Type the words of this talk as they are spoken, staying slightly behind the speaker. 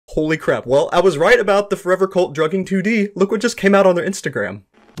Holy crap. Well, I was right about the Forever Cult drugging 2D. Look what just came out on their Instagram.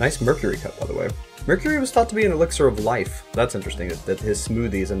 Nice Mercury cup, by the way. Mercury was thought to be an elixir of life. That's interesting, that his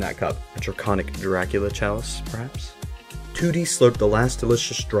smoothie is in that cup. A draconic Dracula chalice, perhaps? 2D slurped the last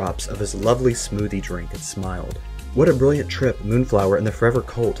delicious drops of his lovely smoothie drink and smiled. What a brilliant trip Moonflower and the Forever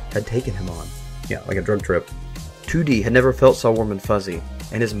Cult had taken him on. Yeah, like a drug trip. 2D had never felt so warm and fuzzy,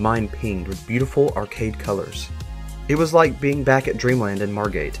 and his mind pinged with beautiful arcade colors. It was like being back at Dreamland in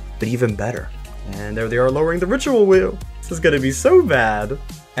Margate, but even better. And there they are lowering the ritual wheel. This is gonna be so bad.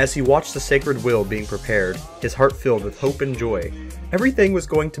 As he watched the sacred wheel being prepared, his heart filled with hope and joy. Everything was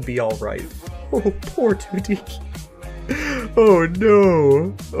going to be alright. Oh, poor 2D. Oh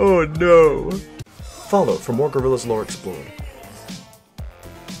no. Oh no. Follow for more Gorillaz lore explored.